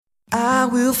I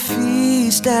will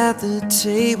feast at the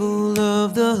table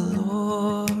of the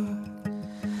Lord.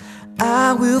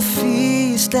 I will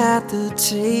feast at the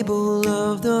table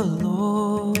of the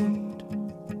Lord.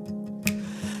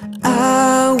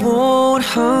 I won't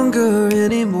hunger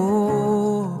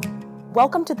anymore.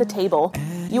 Welcome to The Table.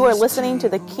 You are listening to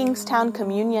the Kingstown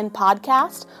Communion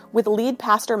podcast with lead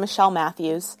pastor Michelle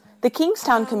Matthews. The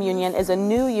Kingstown Communion is a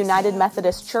new United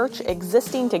Methodist church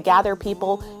existing to gather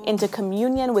people into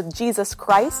communion with Jesus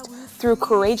Christ through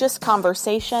courageous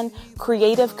conversation,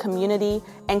 creative community,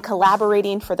 and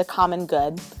collaborating for the common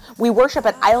good. We worship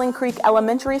at Island Creek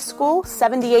Elementary School,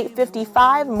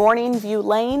 7855 Morning View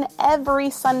Lane, every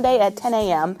Sunday at 10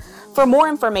 a.m. For more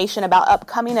information about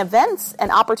upcoming events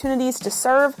and opportunities to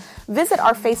serve, visit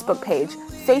our Facebook page,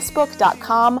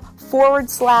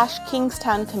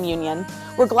 facebook.com/Kingstown Communion.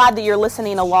 We're glad that you're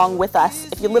listening along with us.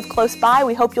 If you live close by,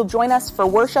 we hope you'll join us for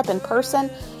worship in person.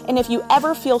 And if you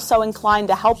ever feel so inclined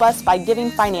to help us by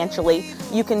giving financially,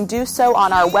 you can do so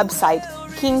on our website,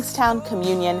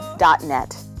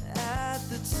 kingstowncommunion.net. At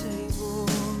the table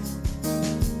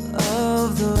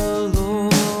of the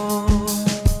Lord,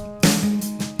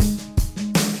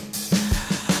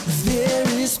 there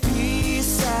is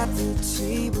peace at the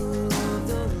table of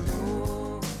the Lord.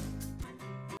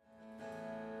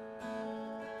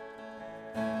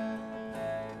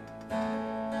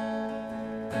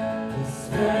 The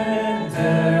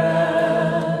splendor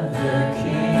of the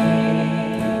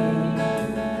King,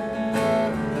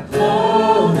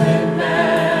 clothed in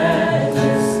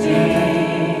majesty,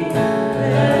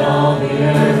 let all the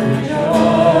earth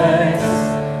rejoice,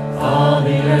 all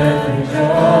the earth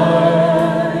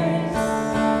rejoice.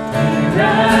 He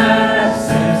wraps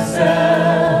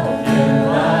himself in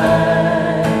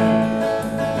light,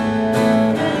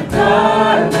 and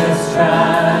darkness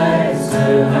tries to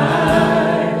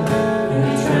hide. He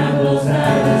trembles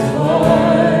at his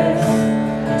voice,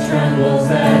 he trembles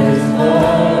at his voice.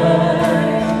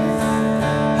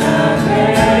 How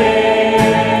great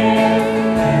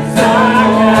is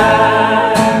our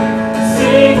God?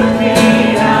 Sing with me,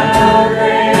 how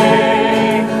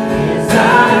great is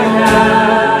our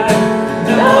God?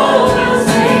 No one will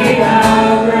see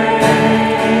how great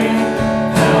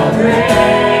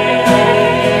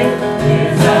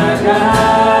is our God.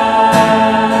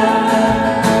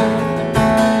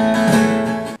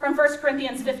 From 1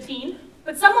 Corinthians 15.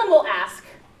 But someone will ask,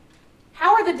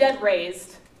 how are the dead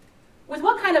raised? With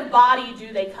what kind of body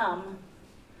do they come?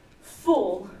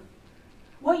 Fool,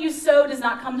 what you sow does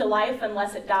not come to life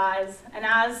unless it dies. And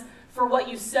as for what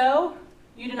you sow,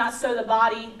 you do not sow the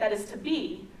body that is to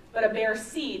be, but a bare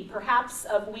seed, perhaps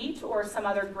of wheat or some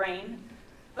other grain.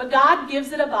 But God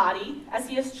gives it a body, as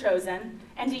he has chosen,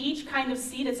 and to each kind of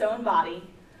seed its own body.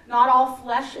 Not all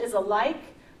flesh is alike,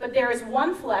 but there is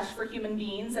one flesh for human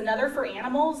beings, another for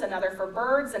animals, another for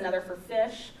birds, another for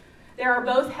fish. There are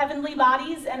both heavenly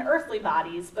bodies and earthly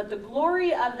bodies, but the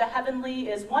glory of the heavenly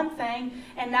is one thing,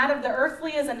 and that of the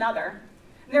earthly is another.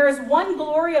 There is one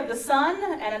glory of the sun,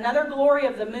 and another glory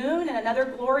of the moon, and another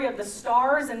glory of the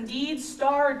stars. Indeed,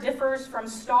 star differs from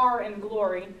star in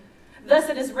glory. Thus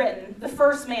it is written, the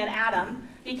first man, Adam,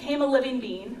 became a living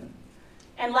being,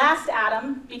 and last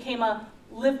Adam became a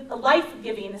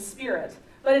life-giving spirit.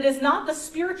 But it is not the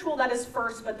spiritual that is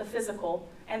first, but the physical,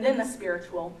 and then the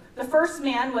spiritual. The first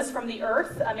man was from the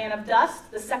earth, a man of dust.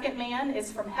 The second man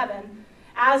is from heaven.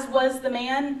 As was the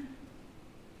man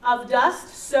of dust,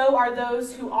 so are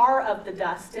those who are of the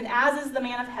dust. And as is the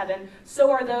man of heaven,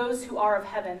 so are those who are of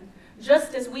heaven.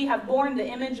 Just as we have borne the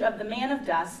image of the man of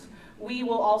dust, we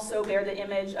will also bear the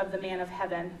image of the man of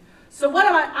heaven. So what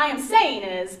I am saying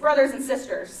is, brothers and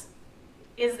sisters,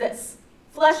 is this: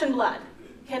 flesh and blood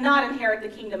cannot inherit the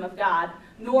kingdom of God,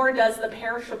 nor does the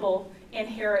perishable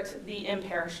inherit the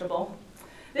imperishable.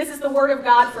 This is the word of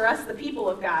God for us, the people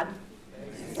of God.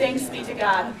 Thanks be to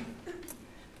God.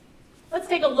 Let's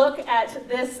take a look at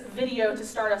this video to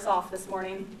start us off this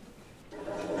morning.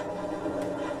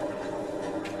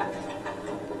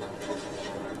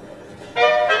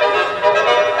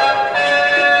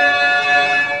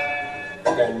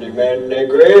 Candyman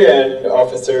Negri and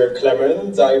Officer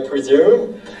Clemens, I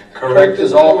presume. Correct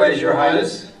as always, Your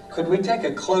Highness. Could we take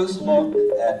a close look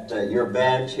at your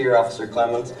badge here, Officer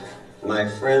Clemens? My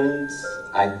friends,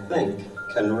 I think,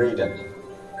 can read it.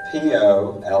 Police.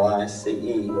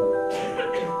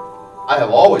 I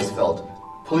have always felt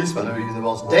policemen are the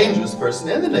most dangerous person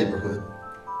in the neighborhood.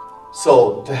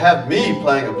 So to have me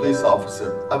playing a police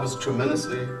officer, I was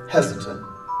tremendously hesitant.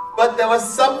 But there was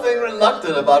something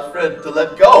reluctant about Fred to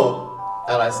let go.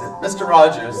 And I said, Mr.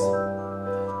 Rogers,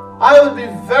 I would be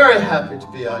very happy to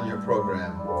be on your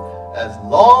program. as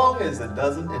long as it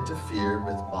doesn't interfere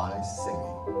with my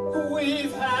singing.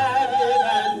 We've had it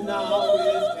and now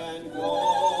it can go.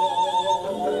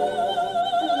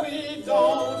 We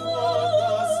don't want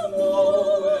the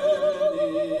snow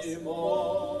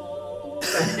anymore.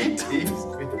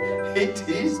 He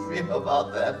teased me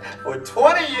about that for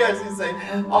 20 years. He'd say,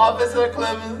 Officer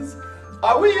Clemens,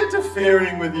 are we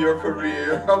interfering with your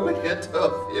career? Are we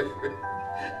interfering?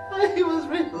 He was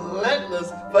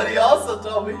relentless, but he also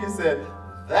told me, he said,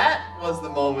 that was the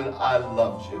moment I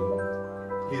loved you.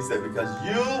 He said, because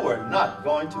you were not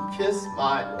going to kiss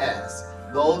my ass.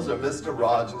 Those are Mr.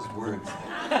 Rogers' words.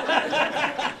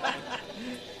 That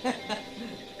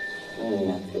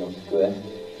feels good.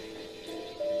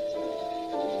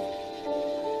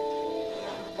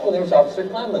 Oh, there's Officer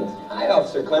Clemens. Hi,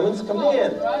 Officer Clemens. Come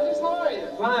in. Rogers, how are you?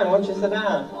 Fine. Why don't you sit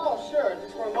down? Oh, sure,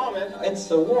 just for a moment. It's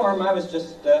so warm. I was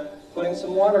just putting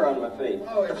some water on my feet.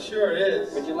 Oh, it sure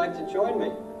is. Would you like to join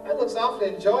me? That looks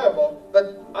awfully enjoyable,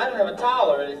 but I don't have a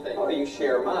towel or anything. Oh, you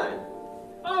share mine.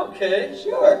 Okay.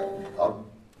 Sure.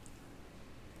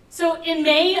 So in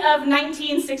May of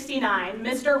 1969,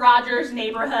 Mr. Rogers'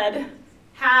 Neighborhood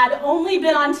had only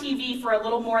been on TV for a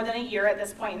little more than a year at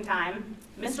this point in time.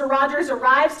 Mr. Rogers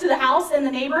arrives to the house in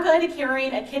the neighborhood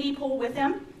carrying a kiddie pool with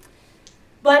him,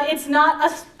 but it's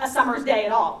not a summer's day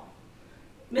at all.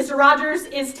 Mr. Rogers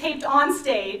is taped on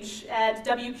stage at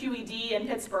WQED in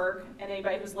Pittsburgh, and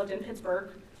anybody who's lived in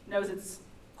Pittsburgh knows it's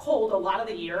cold a lot of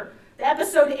the year. The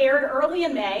episode aired early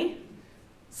in May,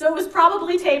 so it was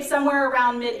probably taped somewhere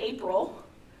around mid-April,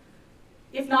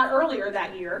 if not earlier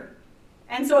that year.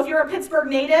 And so if you're a Pittsburgh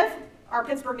native, our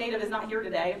Pittsburgh native is not here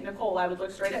today, Nicole, I would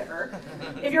look straight at her.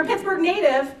 If you're a Pittsburgh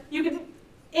native, you could,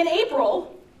 in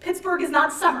April, Pittsburgh is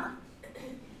not summer.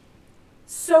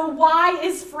 So why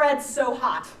is Fred so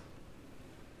hot?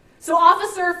 So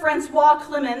Officer Francois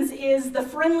Clemens is the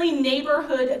friendly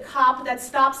neighborhood cop that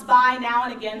stops by now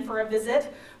and again for a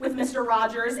visit with Mr.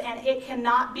 Rogers, and it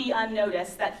cannot be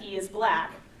unnoticed that he is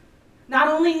black. Not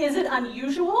only is it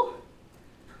unusual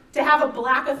to have a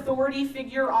black authority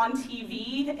figure on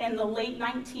TV in the late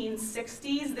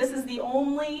 1960s, this is the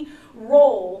only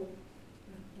role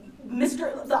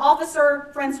the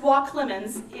Officer Francois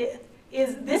Clemens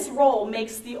this role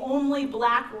makes the only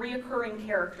black reoccurring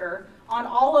character on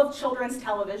all of children's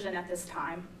television at this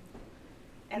time.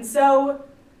 And so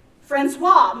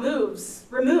Francois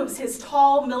removes his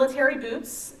tall military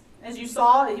boots. As you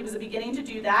saw, he was beginning to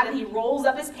do that, and he rolls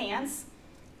up his pants.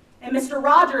 And Mr.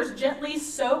 Rogers gently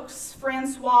soaks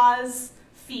Francois's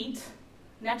feet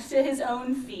next to his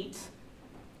own feet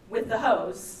with the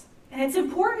hose. And it's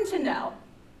important to know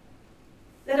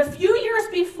that a few years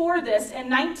before this, in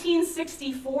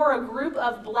 1964, a group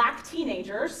of black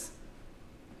teenagers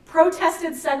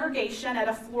protested segregation at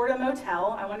a Florida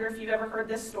motel. I wonder if you've ever heard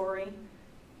this story.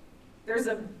 There's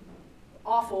an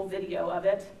awful video of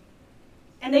it.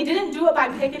 And they didn't do it by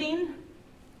picketing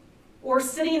or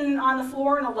sitting on the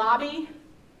floor in a lobby.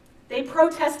 They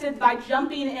protested by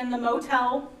jumping in the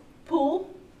motel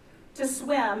pool to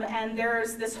swim, and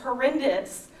there's this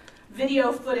horrendous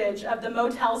video footage of the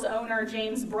motel's owner,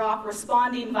 James Brock,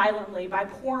 responding violently by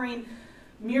pouring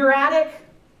muriatic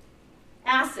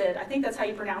acid, I think that's how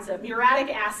you pronounce it, muriatic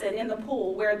acid in the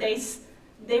pool, where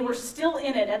they were still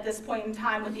in it at this point in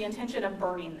time with the intention of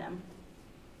burning them.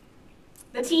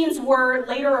 The teens were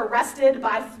later arrested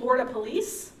by Florida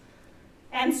police,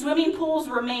 and swimming pools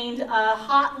remained a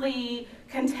hotly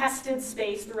contested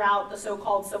space throughout the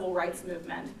so-called civil rights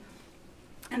movement.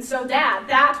 And so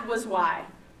that was why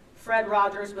Fred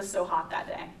Rogers was so hot that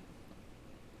day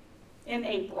in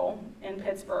April in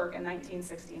Pittsburgh in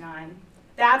 1969.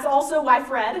 That's also why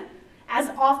Fred, as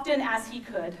often as he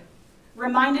could,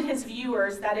 reminded his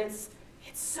viewers that it's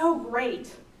so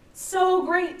great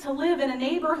to live in a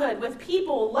neighborhood with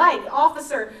people like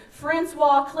Officer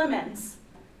Francois Clemens.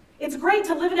 It's great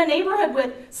to live in a neighborhood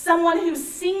with someone who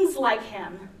sings like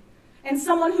him, and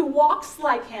someone who walks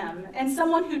like him, and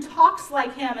someone who talks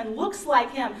like him and looks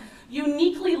like him,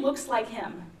 uniquely looks like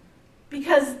him,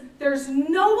 because there's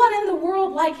no one in the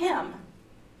world like him.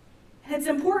 And it's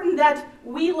important that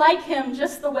we like him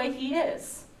just the way he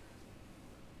is.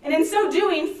 And in so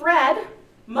doing, Fred,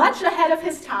 much ahead of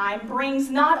his time, brings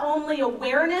not only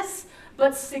awareness,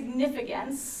 but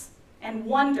significance and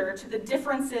wonder to the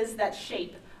differences that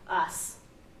shape us.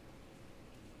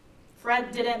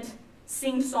 Fred didn't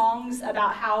sing songs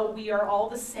about how we are all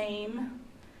the same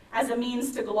as a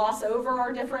means to gloss over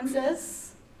our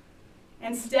differences.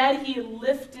 Instead, he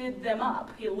lifted them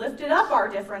up. He lifted up our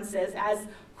differences as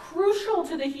crucial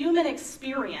to the human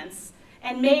experience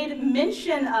and made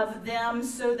mention of them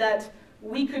so that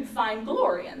we could find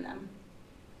glory in them.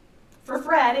 For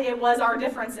Fred, it was our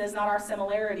differences, not our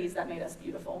similarities, that made us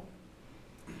beautiful.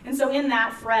 And so in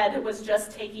that, Fred was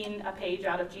just taking a page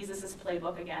out of Jesus'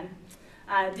 playbook again.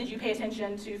 Did you pay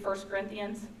attention to 1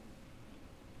 Corinthians?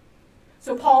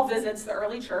 So Paul visits the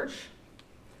early church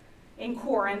in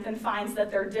Corinth and finds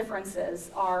that their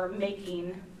differences are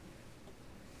making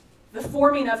the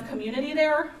forming of community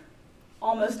there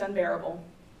almost unbearable.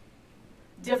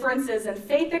 Differences in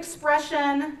faith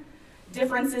expression,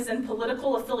 differences in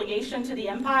political affiliation to the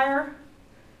empire,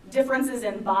 differences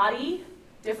in body,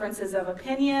 differences of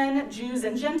opinion, Jews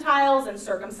and Gentiles, and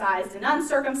circumcised and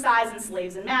uncircumcised, and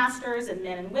slaves and masters, and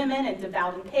men and women, and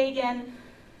devout and pagan.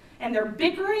 And they're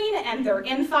bickering, and they're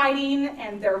infighting,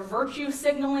 and they're virtue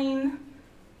signaling,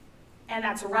 and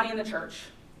that's running the church.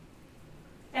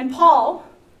 And Paul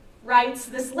writes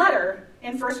this letter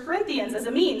in 1 Corinthians as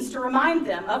a means to remind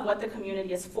them of what the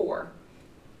community is for,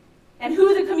 and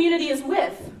who the community is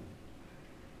with,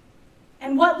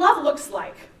 and what love looks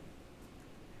like.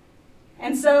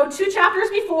 And so 2 chapters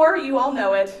before, you all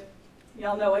know it. You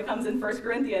all know it comes in 1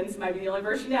 Corinthians. Might be the only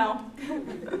verse you know.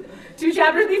 2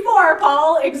 chapters before,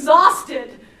 Paul,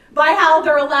 exhausted by how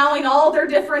they're allowing all their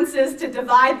differences to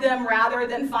divide them rather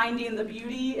than finding the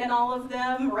beauty in all of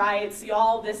them, writes,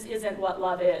 y'all, this isn't what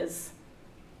love is.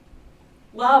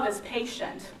 Love is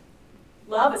patient.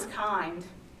 Love is kind.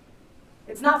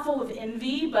 It's not full of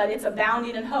envy, but it's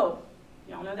abounding in hope.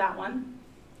 Y'all know that one.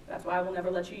 That's why I will never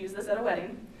let you use this at a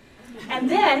wedding. And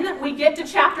then we get to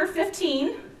chapter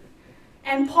 15,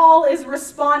 and Paul is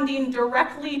responding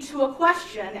directly to a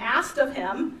question asked of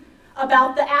him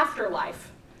about the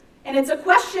afterlife. And it's a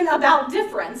question about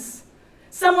difference.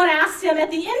 Someone asked him,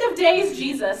 at the end of days,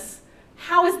 Jesus,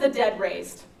 how is the dead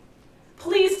raised?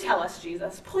 Please tell us,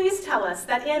 Jesus. Please tell us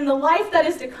that in the life that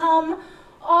is to come,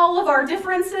 all of our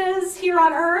differences here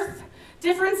on earth,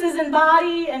 differences in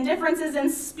body and differences in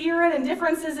spirit and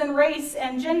differences in race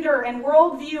and gender and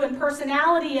worldview and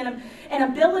personality and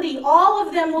ability, all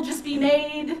of them will just be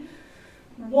made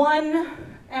one,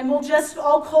 and we'll just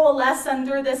all coalesce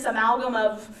under this amalgam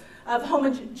of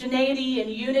homogeneity and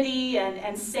unity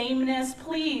and sameness.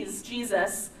 Please,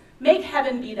 Jesus, make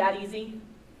heaven be that easy.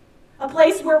 A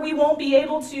place where we won't be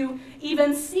able to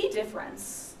even see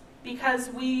difference because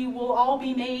we will all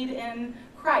be made in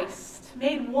Christ,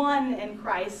 made one in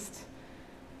Christ.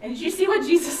 And did you see what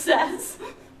Jesus says?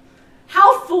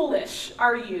 How foolish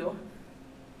are you?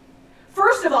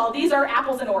 First of all, these are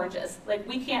apples and oranges. Like,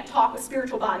 we can't talk with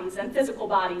spiritual bodies and physical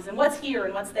bodies and what's here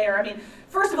and what's there. I mean,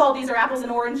 first of all, these are apples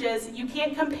and oranges. You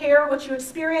can't compare what you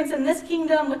experience in this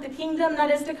kingdom with the kingdom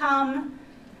that is to come.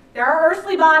 There are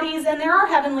earthly bodies and there are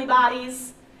heavenly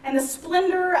bodies. And the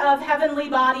splendor of heavenly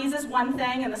bodies is one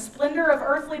thing, and the splendor of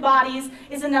earthly bodies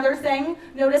is another thing.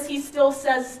 Notice he still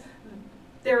says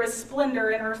there is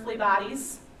splendor in earthly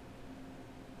bodies.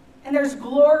 And there's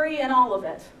glory in all of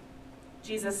it,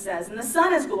 Jesus says. And the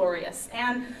sun is glorious,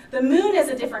 and the moon is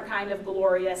a different kind of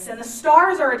glorious, and the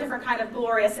stars are a different kind of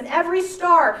glorious, and every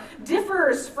star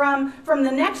differs from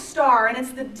the next star, and it's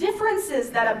the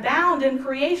differences that abound in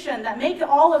creation that make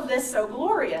all of this so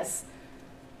glorious.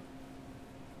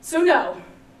 So no,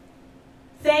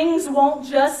 things won't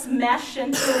just mesh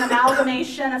into an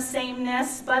amalgamation of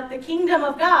sameness, but the kingdom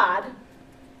of God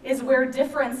is where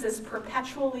difference is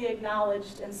perpetually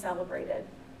acknowledged and celebrated.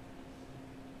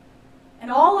 And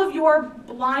all of your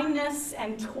blindness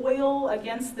and toil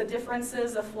against the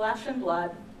differences of flesh and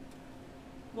blood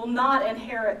will not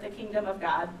inherit the kingdom of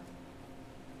God.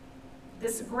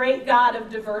 This great God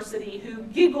of diversity who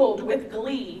giggled with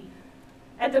glee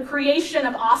at the creation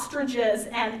of ostriches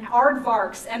and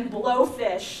aardvarks and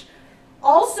blowfish,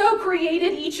 also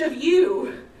created each of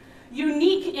you,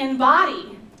 unique in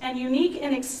body and unique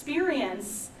in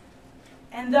experience.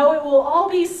 And though it will all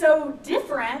be so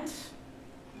different,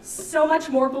 so much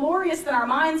more glorious than our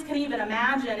minds can even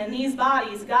imagine, in these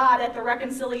bodies, God, at the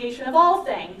reconciliation of all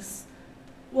things,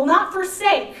 will not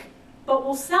forsake, but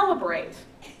will celebrate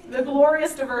the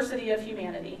glorious diversity of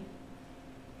humanity.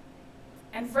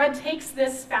 And Fred takes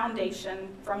this foundation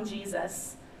from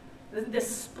Jesus,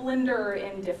 this splendor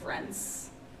in difference,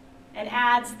 and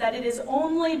adds that it is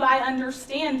only by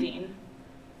understanding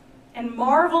and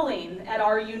marveling at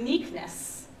our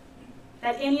uniqueness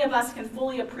that any of us can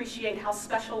fully appreciate how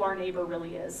special our neighbor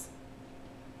really is.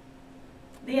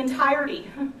 The entirety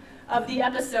of the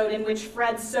episode in which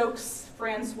Fred soaks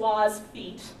Francois's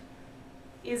feet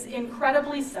is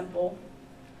incredibly simple,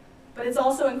 but it's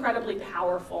also incredibly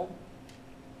powerful.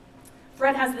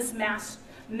 Fred has this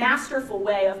masterful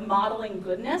way of modeling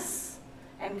goodness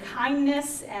and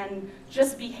kindness and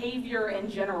just behavior in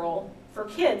general for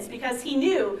kids, because he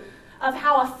knew of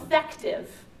how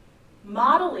effective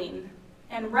modeling,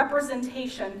 and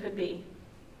representation could be.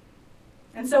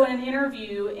 And so in an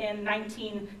interview in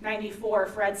 1994,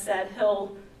 Fred said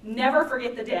he'll never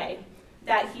forget the day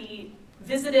that he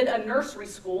visited a nursery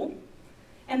school,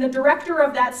 and the director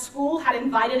of that school had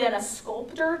invited in a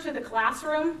sculptor to the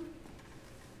classroom.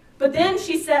 But then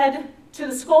she said to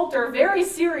the sculptor very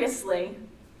seriously,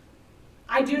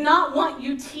 "I do not want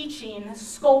you teaching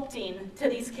sculpting to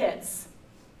these kids.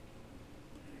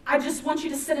 I just want you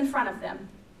to sit in front of them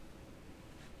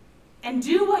and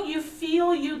do what you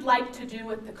feel you'd like to do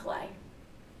with the clay."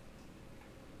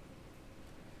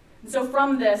 And so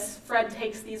from this, Fred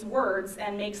takes these words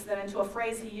and makes them into a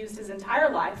phrase he used his entire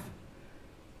life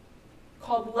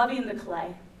called loving the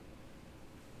clay.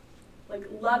 Like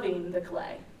loving the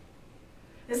clay.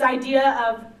 This idea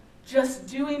of just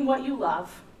doing what you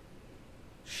love,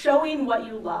 showing what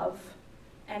you love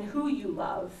and who you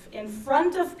love in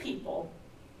front of people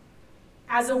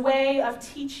as a way of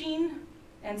teaching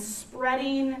and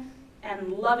spreading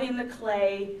and loving the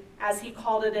clay, as he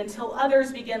called it, until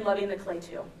others begin loving the clay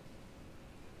too.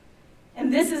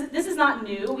 And this is not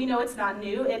new. We know it's not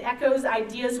new. It echoes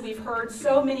ideas we've heard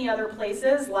so many other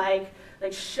places, like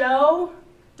show,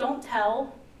 don't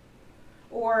tell,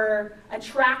 or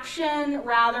attraction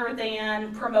rather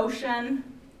than promotion.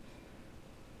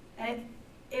 And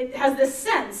it has this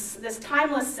sense, this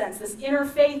timeless sense, this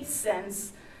interfaith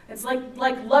sense. It's like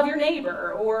love your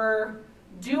neighbor, or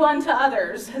do unto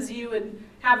others as you would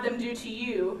have them do to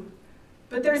you.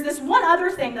 But there's this one other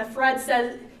thing that Fred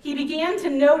says he began to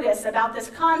notice about this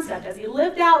concept as he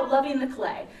lived out loving the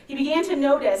clay. He began to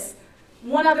notice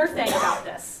one other thing about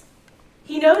this.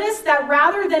 He noticed that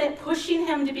rather than it pushing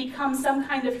him to become some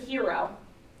kind of hero,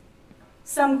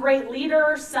 some great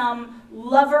leader, some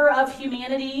lover of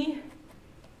humanity,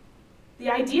 the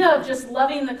idea of just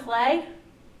loving the clay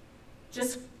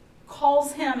just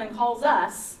calls him and calls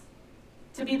us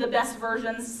to be the best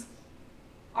versions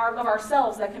of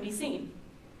ourselves that can be seen,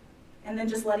 and then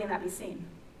just letting that be seen.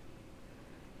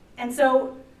 And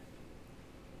so,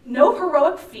 no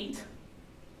heroic feat,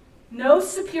 no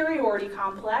superiority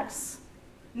complex,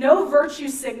 no virtue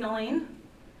signaling,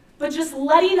 but just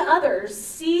letting others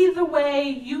see the way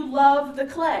you love the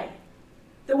clay,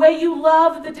 the way you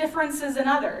love the differences in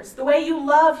others, the way you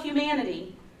love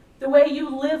humanity, the way you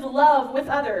live love with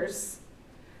others.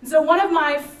 And so one of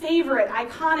my favorite,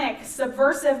 iconic,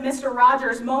 subversive Mr.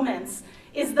 Rogers moments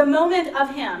is the moment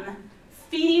of him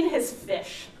feeding his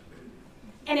fish.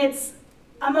 And it's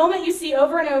a moment you see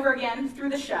over and over again through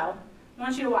the show. I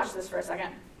want you to watch this for a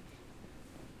second.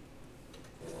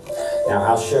 Now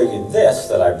I'll show you this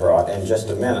that I brought in just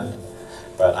a minute,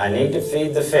 but I need to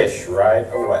feed the fish right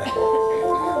away.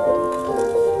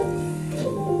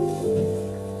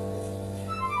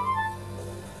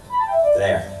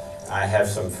 There. I have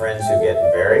some friends who get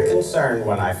very concerned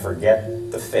when I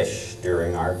forget the fish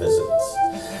during our visits.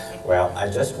 Well, I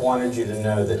just wanted you to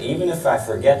know that even if I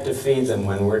forget to feed them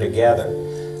when we're together,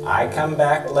 I come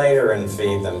back later and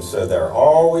feed them, so they're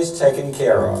always taken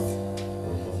care of.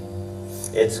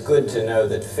 It's good to know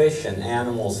that fish and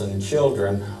animals and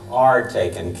children are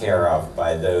taken care of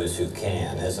by those who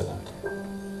can, isn't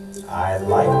it? I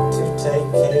like to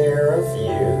take care of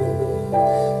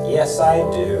you. Yes, I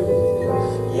do.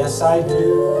 Yes, I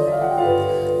do.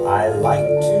 I like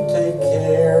to take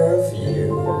care of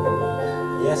you.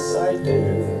 Yes, I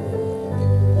do.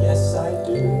 Yes, I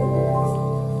do.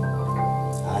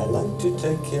 I like to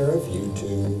take care of you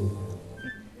too.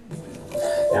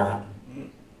 Now,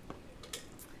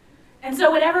 And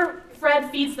so whenever Fred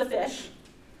feeds the fish,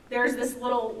 there's this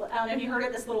little, I don't know if you heard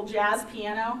it, this little jazz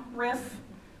piano riff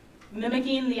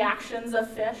mimicking the actions of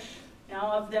fish, you know,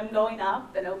 of them going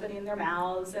up and opening their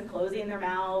mouths and closing their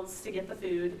mouths to get the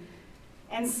food.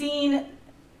 And seeing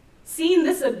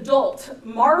this adult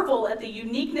marvel at the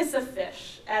uniqueness of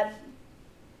fish, at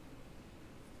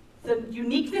the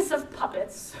uniqueness of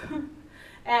puppets,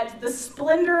 at the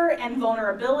splendor and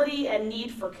vulnerability and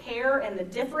need for care and the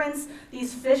difference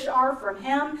these fish are from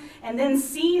him, and then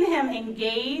seeing him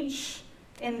engage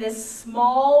in this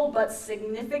small but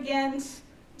significant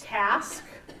task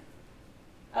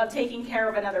of taking care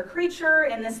of another creature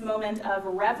in this moment of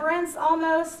reverence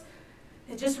almost,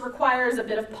 it just requires a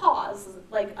bit of pause,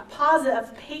 like a pause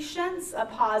of patience, a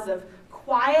pause of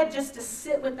quiet, just to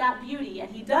sit with that beauty.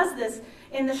 And he does this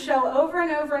in the show over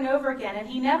and over and over again, and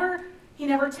he never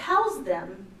tells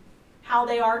them how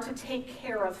they are to take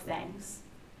care of things.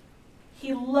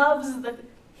 He loves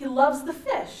the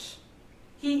fish.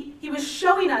 He was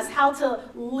showing us how to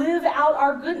live out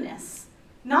our goodness,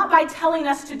 not by telling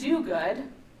us to do good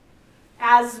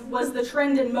as was the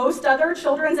trend in most other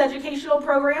children's educational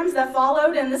programs that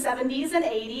followed in the 70s and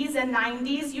 80s and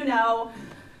 90s. You know,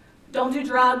 don't do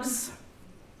drugs,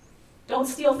 don't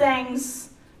steal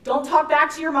things, don't talk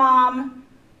back to your mom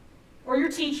or your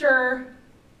teacher.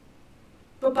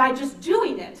 But by just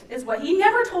doing it is what he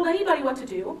never told anybody what to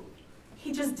do.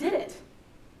 He just did it.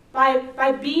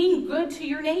 By being good to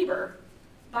your neighbor,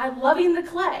 by loving the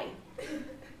clay.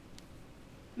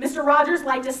 Mr. Rogers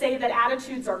liked to say that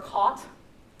attitudes are caught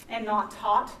and not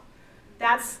taught.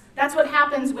 That's what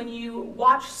happens when you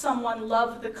watch someone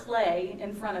love the clay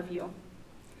in front of you.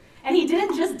 And he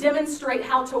didn't just demonstrate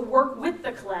how to work with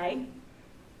the clay,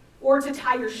 or to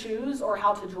tie your shoes, or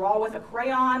how to draw with a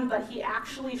crayon, but he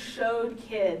actually showed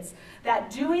kids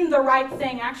that doing the right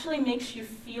thing actually makes you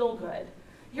feel good.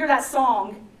 You hear that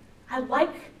song, I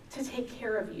like to take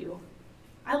care of you.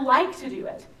 I like to do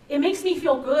it. It makes me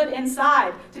feel good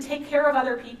inside to take care of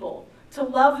other people, to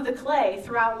love the clay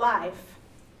throughout life.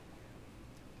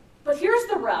 But here's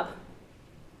the rub.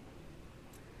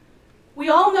 We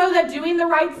all know that doing the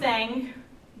right thing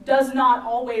does not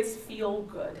always feel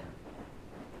good.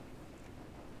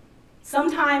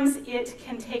 Sometimes it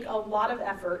can take a lot of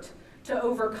effort to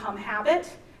overcome habit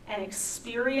and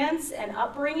experience and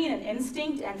upbringing and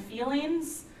instinct and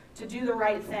feelings to do the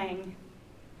right thing.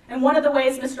 And one of the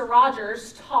ways Mr.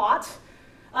 Rogers taught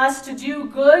us to do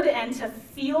good and to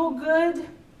feel good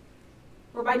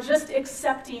were by just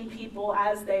accepting people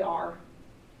as they are.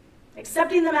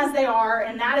 Accepting them as they are,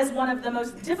 and that is one of the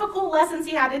most difficult lessons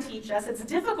he had to teach us. It's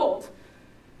difficult.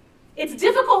 It's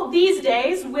difficult these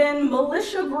days when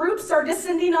militia groups are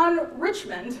descending on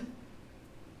Richmond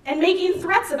and making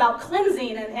threats about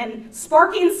cleansing and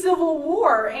sparking civil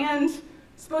war, and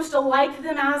supposed to like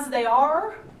them as they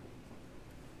are.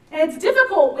 And it's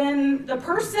difficult when the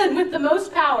person with the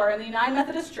most power in the United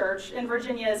Methodist Church in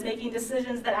Virginia is making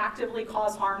decisions that actively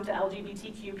cause harm to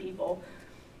LGBTQ people.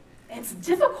 It's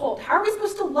difficult. How are we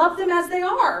supposed to love them as they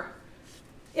are?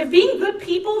 If being good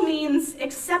people means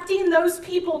accepting those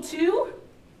people too,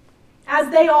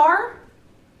 as they are,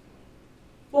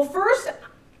 well, first,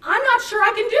 I'm not sure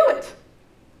I can do it.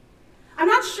 I'm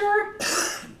not sure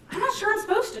I'm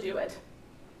supposed to do it.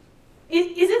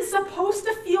 Is it supposed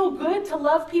to feel good to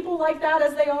love people like that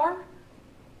as they are?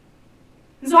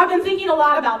 And so I've been thinking a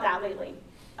lot about that lately,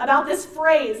 about this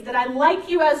phrase that I like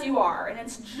you as you are, and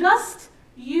it's just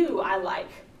you I like,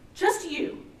 just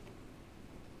you.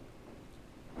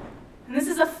 And this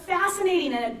is a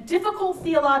fascinating and a difficult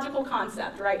theological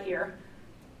concept right here.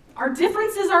 Our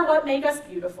differences are what make us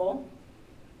beautiful.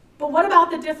 But what about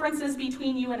the differences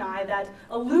between you and I that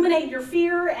illuminate your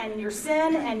fear and your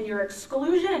sin and your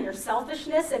exclusion and your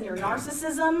selfishness and your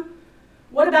narcissism?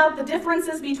 What about the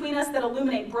differences between us that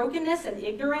illuminate brokenness and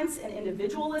ignorance and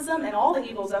individualism and all the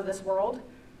evils of this world?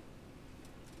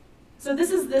 So this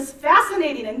is this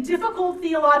fascinating and difficult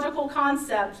theological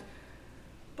concept.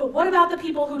 But what about the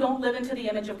people who don't live into the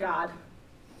image of God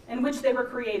in which they were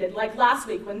created? Like last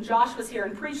week when Josh was here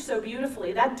and preached so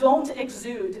beautifully, that don't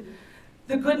exude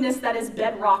the goodness that is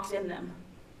bedrocked in them.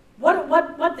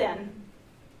 What then?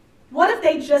 What if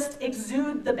they just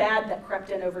exude the bad that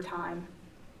crept in over time?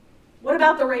 What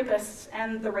about the rapists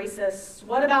and the racists?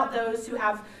 What about those who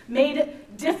have made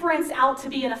difference out to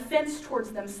be an offense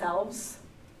towards themselves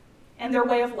and their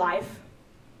way of life?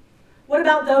 What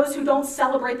about those who don't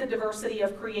celebrate the diversity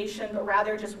of creation, but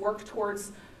rather just work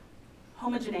towards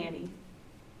homogeneity?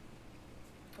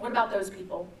 What about those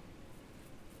people?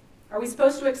 Are we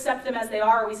supposed to accept them as they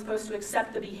are? Are we supposed to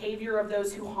accept the behavior of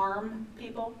those who harm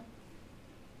people?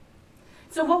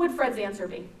 So what would Fred's answer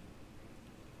be?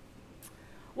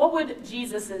 What would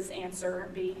Jesus' answer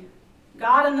be?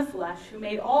 God in the flesh, who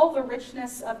made all the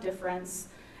richness of difference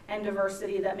and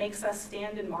diversity that makes us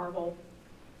stand and marvel.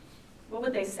 What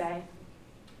would they say?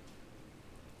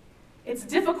 It's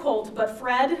difficult, but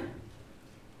Fred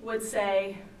would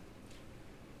say,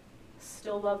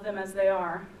 still love them as they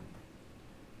are.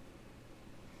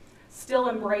 Still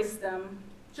embrace them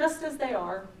just as they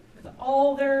are, with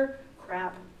all their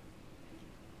crap.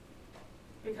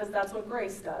 Because that's what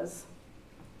grace does.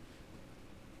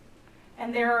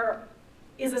 And there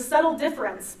is a subtle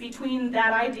difference between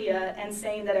that idea and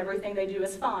saying that everything they do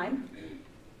is fine.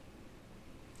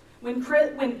 When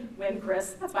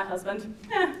Chris, that's my husband,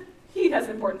 he has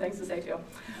important things to say too.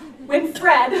 When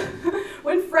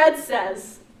Fred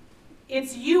says,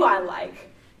 it's you I like,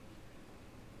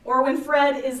 or when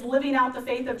Fred is living out the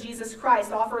faith of Jesus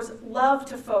Christ, offers love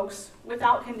to folks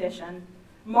without condition,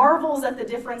 marvels at the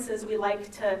differences we like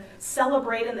to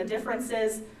celebrate and the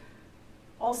differences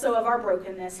also of our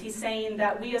brokenness, he's saying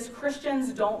that we as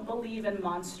Christians don't believe in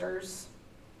monsters.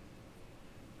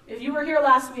 if you were here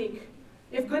last week,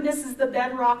 if goodness is the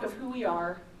bedrock of who we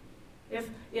are, if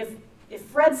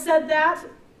Fred said that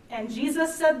and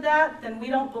Jesus said that, then we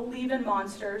don't believe in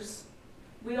monsters.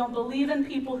 We don't believe in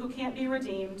people who can't be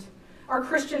redeemed. Our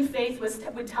Christian faith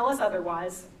would tell us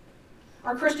otherwise.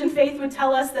 Our Christian faith would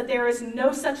tell us that there is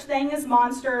no such thing as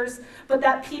monsters, but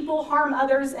that people harm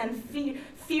others and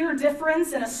fear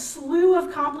difference in a slew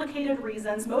of complicated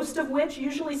reasons, most of which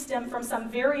usually stem from some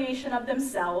variation of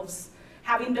themselves,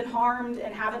 having been harmed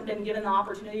and haven't been given the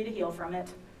opportunity to heal from it.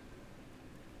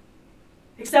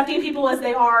 Accepting people as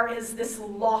they are is this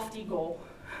lofty goal.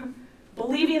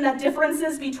 Believing that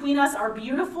differences between us are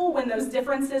beautiful when those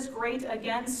differences grate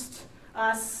against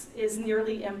us is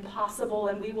nearly impossible,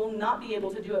 and we will not be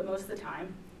able to do it most of the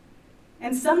time.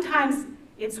 And sometimes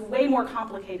it's way more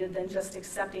complicated than just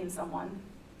accepting someone.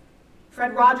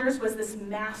 Fred Rogers was this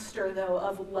master, though,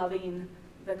 of loving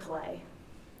the clay,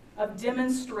 of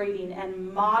demonstrating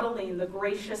and modeling the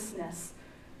graciousness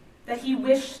that he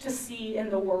wished to see in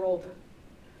the world.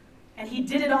 And he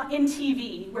did it in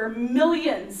TV, where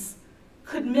millions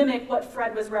could mimic what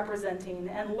Fred was representing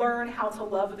and learn how to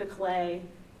love the clay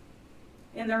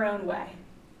in their own way.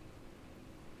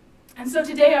 And so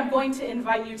today I'm going to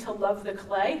invite you to love the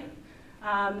clay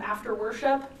after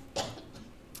worship.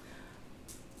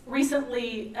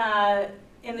 Recently,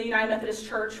 in the United Methodist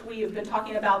Church, we have been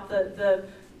talking about the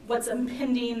what's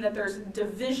impending, that there's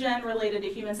division related to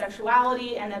human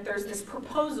sexuality, and that there's this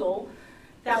proposal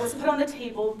that was put on the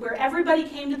table where everybody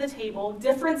came to the table,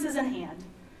 differences in hand,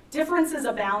 differences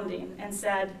abounding, and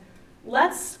said,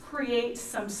 let's create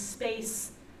some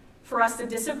space for us to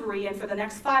disagree, and for the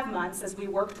next 5 months, as we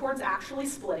work towards actually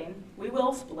splitting, we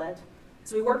will split,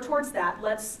 as we work towards that,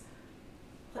 let's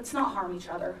not harm each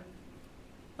other.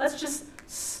 Let's just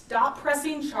stop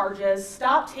pressing charges,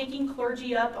 stop taking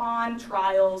clergy up on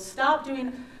trials, stop.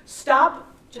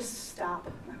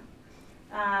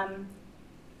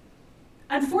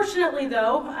 Unfortunately,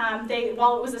 though,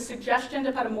 while it was a suggestion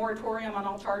to put a moratorium on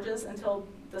all charges until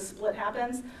the split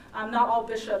happens, not all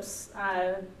bishops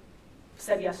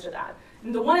said yes to that.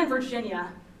 And the one in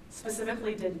Virginia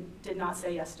specifically did not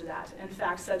say yes to that. In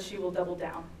fact, said she will double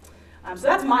down. So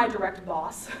that's my direct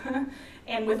boss.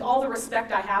 And with all the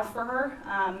respect I have for her,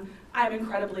 I'm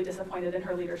incredibly disappointed in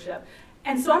her leadership.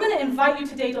 And so I'm going to invite you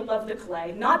today to love the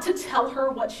clay, not to tell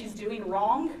her what she's doing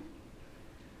wrong,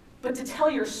 but to tell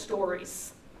your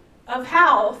stories of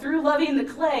how, through loving the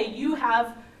clay, your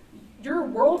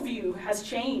worldview has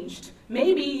changed.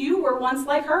 Maybe you were once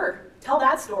like her. Tell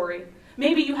that story.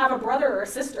 Maybe you have a brother or a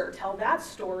sister. Tell that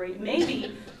story.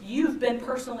 Maybe you've been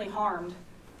personally harmed.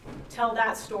 Tell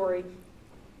that story.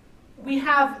 We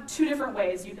have two different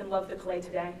ways you can love the clay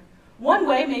today. One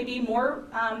way may be more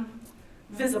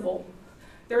visible.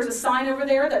 There's a sign over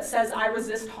there that says, I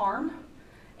resist harm.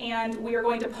 And we are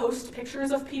going to post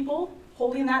pictures of people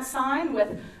holding that sign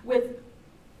with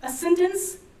a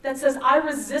sentence that says, I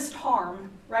resist harm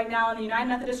right now in the United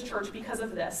Methodist Church because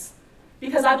of this.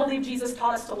 Because I believe Jesus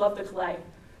taught us to love the clay,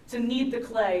 to knead the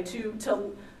clay,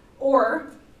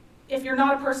 or if you're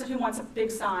not a person who wants a big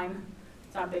sign,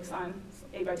 it's not a big sign, it's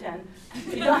 8 by 10.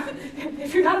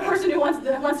 If you're not a person who wants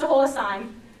to hold a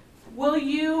sign, will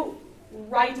you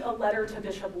write a letter to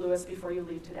Bishop Lewis before you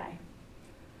leave today?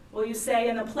 Will you say,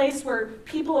 in a place where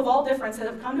people of all differences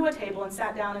have come to a table and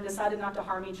sat down and decided not to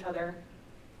harm each other,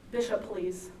 Bishop,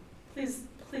 please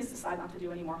decide not to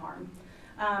do any more harm.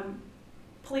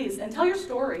 Please, and tell your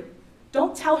story.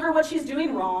 Don't tell her what she's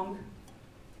doing wrong.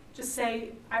 Just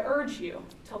say, I urge you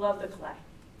to love the clay.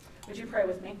 Would you pray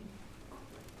with me?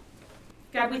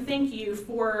 God, we thank you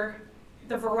for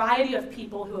the variety of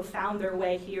people who have found their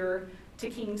way here to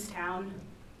Kingstown.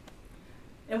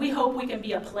 And we hope we can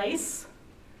be a place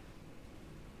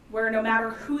where no matter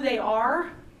who they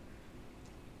are,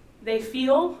 they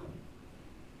feel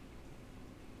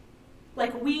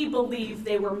like we believe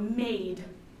they were made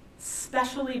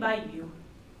specially by you.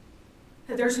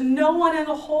 That there's no one in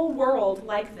the whole world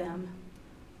like them.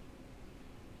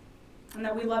 And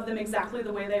that we love them exactly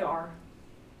the way they are.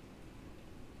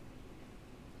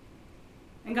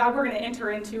 And God, we're going to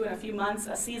enter into, in a few months,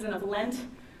 a season of Lent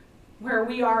where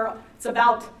it's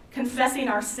about confessing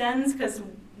our sins, because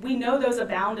we know those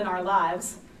abound in our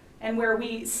lives, and where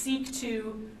we seek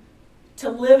to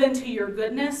live into your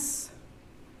goodness,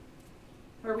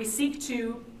 where we seek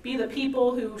to be the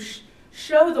people who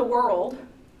show the world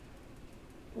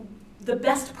the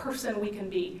best person we can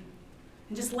be,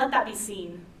 and just let that be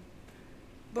seen.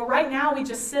 But right now, we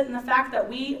just sit in the fact that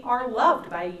we are loved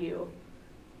by you.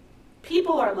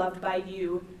 People are loved by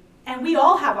you, and we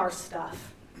all have our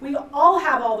stuff. We all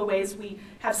have all the ways we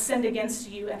have sinned against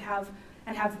you and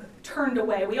and have turned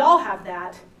away. We all have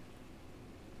that.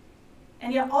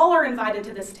 And yet all are invited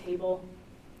to this table.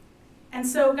 And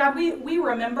so, God, we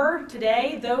remember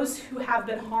today those who have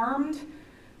been harmed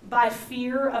by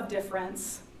fear of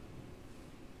difference.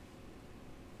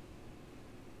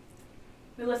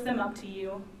 We lift them up to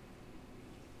you.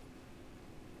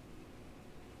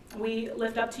 We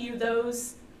lift up to you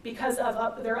those, because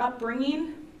of their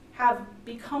upbringing, have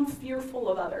become fearful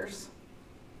of others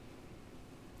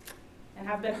and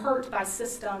have been hurt by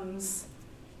systems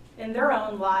in their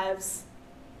own lives,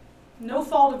 no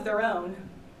fault of their own,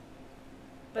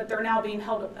 but they're now being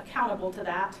held accountable to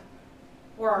that,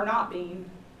 or are not being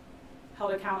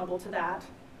held accountable to that.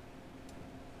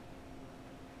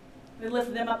 We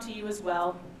lift them up to you as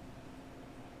well.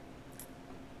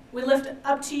 We lift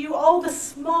up to you all the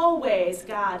small ways,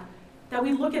 God, that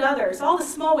we look at others, all the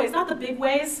small ways, not the big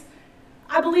ways.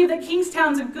 I believe that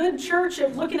Kingstown's a good church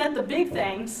at looking at the big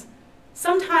things.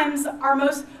 Sometimes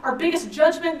our biggest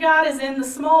judgment, God, is in the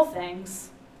small things,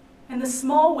 in the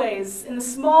small ways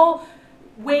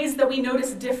that we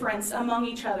notice difference among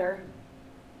each other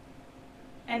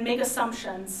and make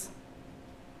assumptions.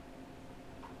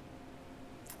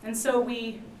 And so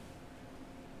we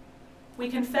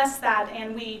confess that,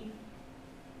 and we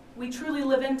truly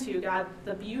live into, God,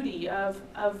 the beauty of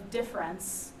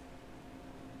difference,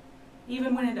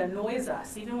 even when it annoys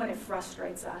us, even when it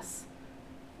frustrates us.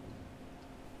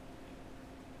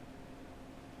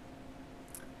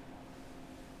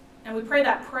 And we pray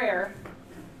that prayer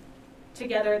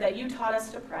together that you taught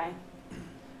us to pray.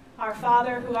 Our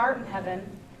Father, who art in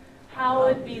heaven,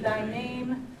 hallowed be thy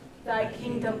name. Thy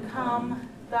kingdom come,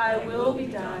 thy will be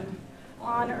done,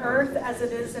 on earth as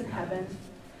it is in heaven.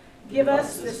 Give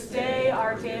us this day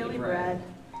our daily bread,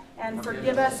 and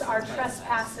forgive us our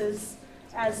trespasses,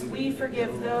 as we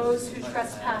forgive those who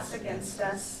trespass against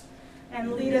us.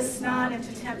 And lead us not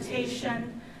into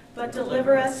temptation, but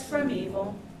deliver us from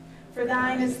evil. For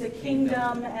thine is the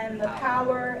kingdom, and the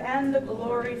power, and the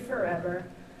glory forever.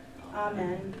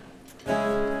 Amen.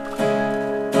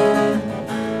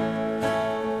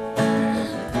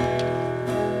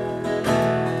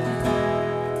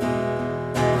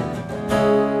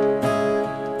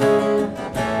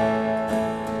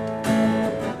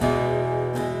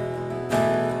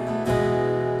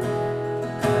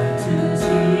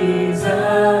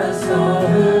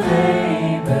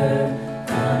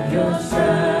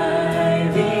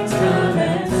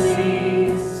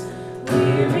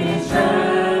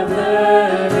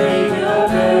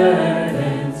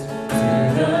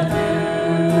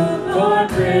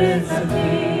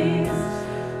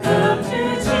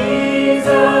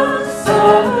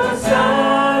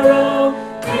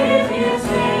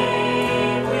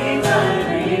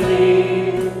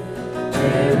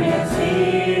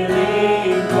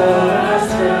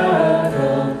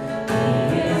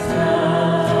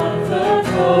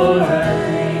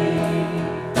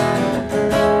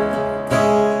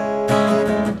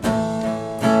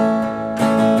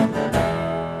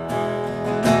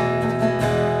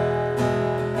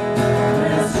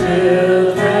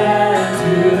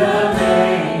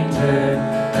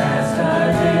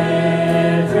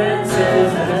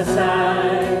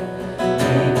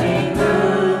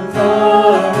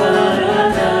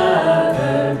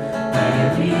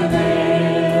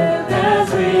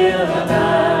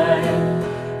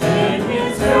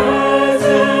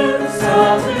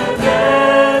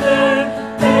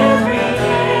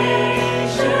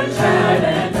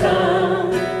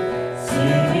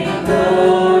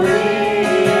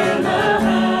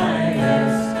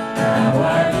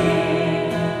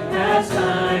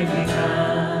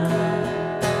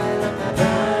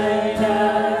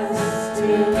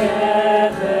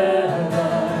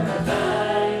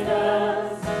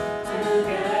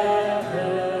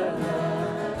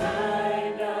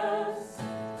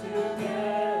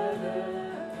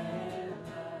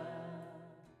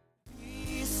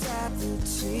 At the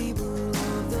table